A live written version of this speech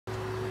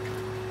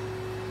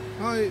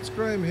Hi, it's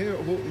Graham here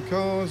at Horton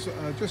Cars,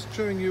 just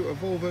showing you a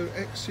Volvo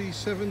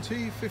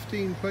XC70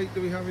 15 plate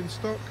that we have in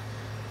stock.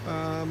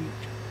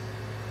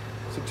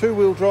 It's a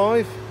two-wheel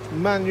drive,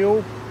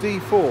 manual,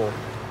 D4.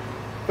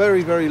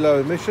 Very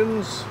low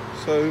emissions,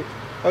 so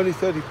only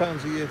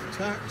 £30 a year to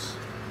tax.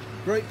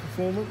 Great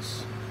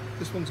performance.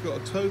 This one's got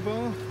a tow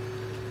bar.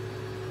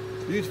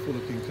 Beautiful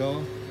looking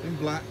car, in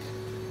black,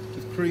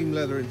 with cream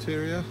leather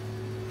interior.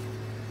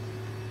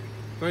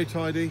 Very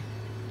tidy.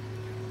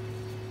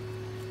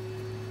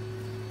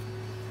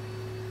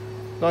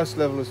 Nice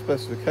level of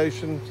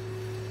specification,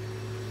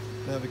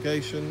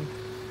 navigation.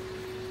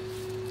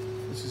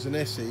 This is an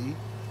SE.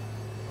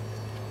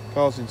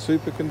 Car's in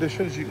super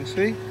condition, as you can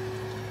see.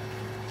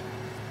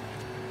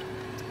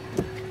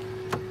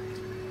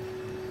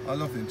 I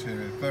love the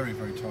interior, very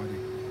tidy.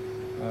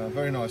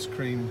 Very nice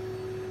cream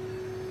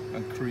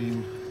and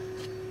cream.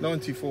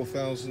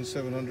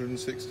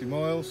 94,760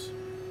 miles.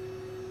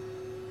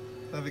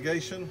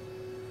 Navigation,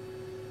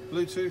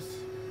 Bluetooth,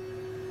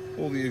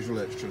 all the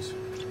usual extras.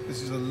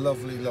 This is a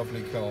lovely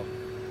car.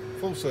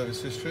 Full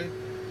service history.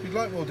 If you'd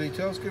like more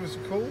details, give us a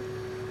call.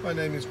 My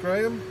name is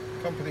Graham.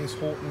 Company is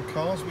Horton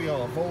Cars. We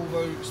are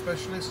Volvo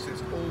specialists.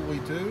 It's all we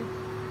do.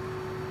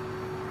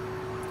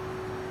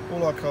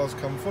 All our cars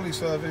come fully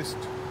serviced,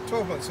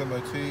 12 months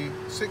MOT,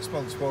 6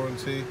 months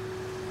warranty,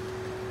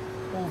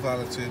 all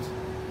valeted,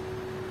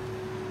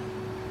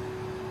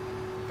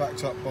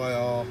 backed up by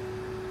our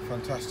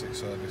fantastic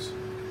service.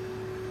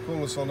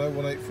 Call us on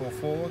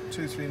 01844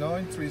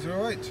 239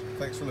 308.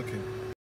 Thanks for looking.